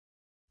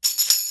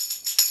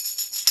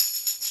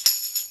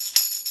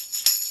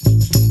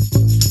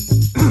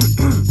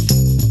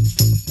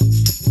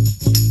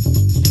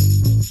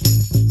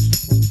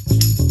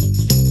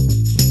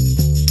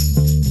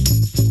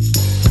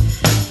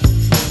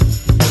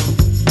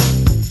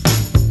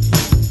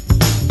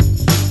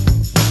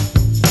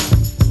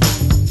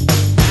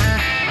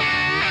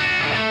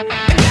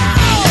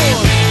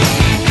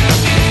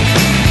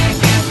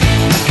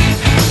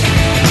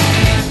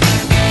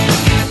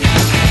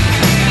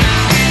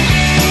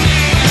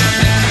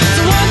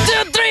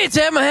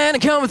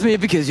come with me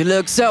because you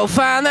look so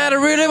fine that I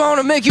really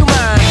wanna make you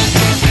mine.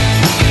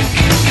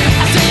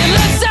 I say you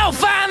look so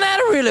fine that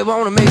I really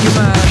wanna make you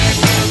mine.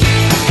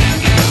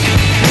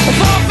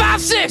 4,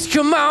 5, 6,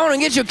 come on and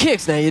get your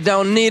kicks. Now you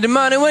don't need the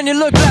money when you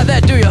look like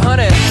that, do you,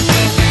 honey?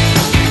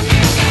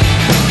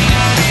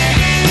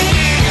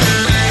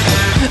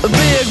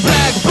 Big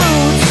black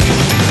boots,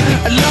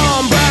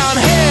 long brown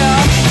hair.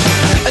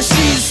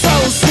 She's so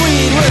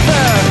sweet with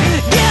her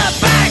get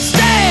back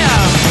stare.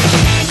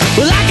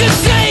 Well, I could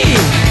see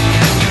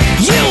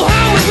you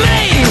home with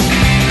me,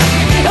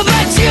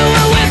 but you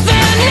were with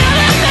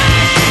another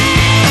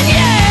man,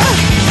 yeah.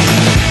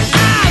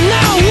 I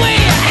know we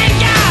ain't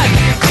got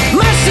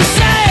much to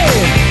say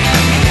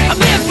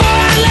before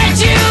I let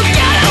you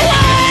get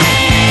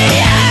away,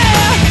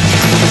 yeah.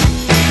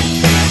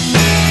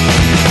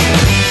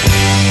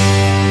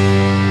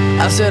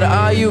 I said,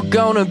 are you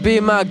gonna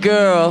be my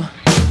girl?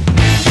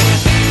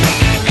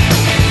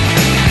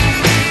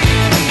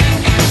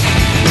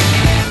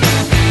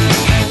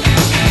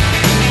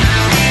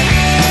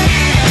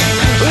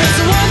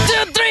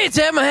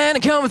 Take my hand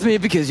and come with me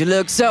because you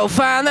look so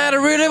fine that I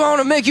really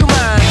wanna make you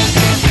mine.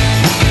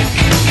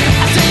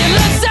 I say you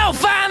look so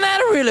fine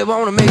that I really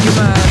wanna make you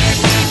mine.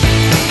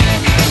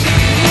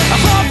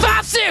 4,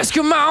 5, 6,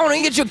 come on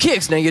and get your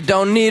kicks. Now you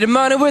don't need the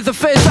money with a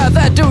face like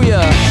that, do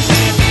ya?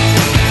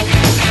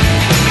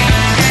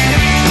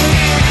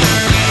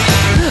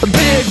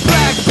 Big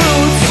black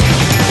boots,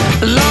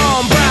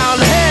 long brown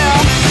hair.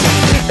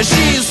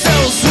 She's so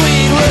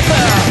sweet with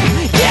her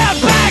get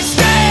back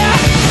stare.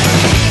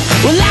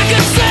 Well, I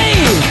could see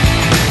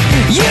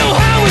you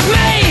home with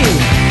me,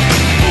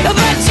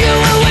 but you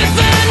were with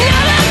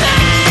another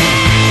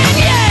man,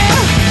 yeah.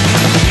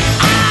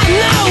 I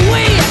know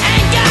we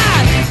ain't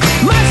got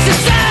much to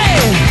say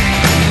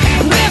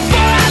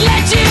before I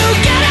let you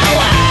get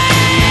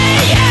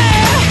away,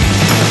 yeah.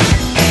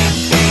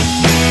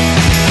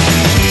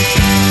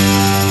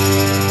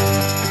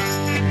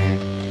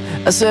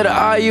 I said,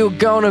 are you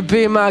gonna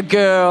be my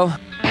girl?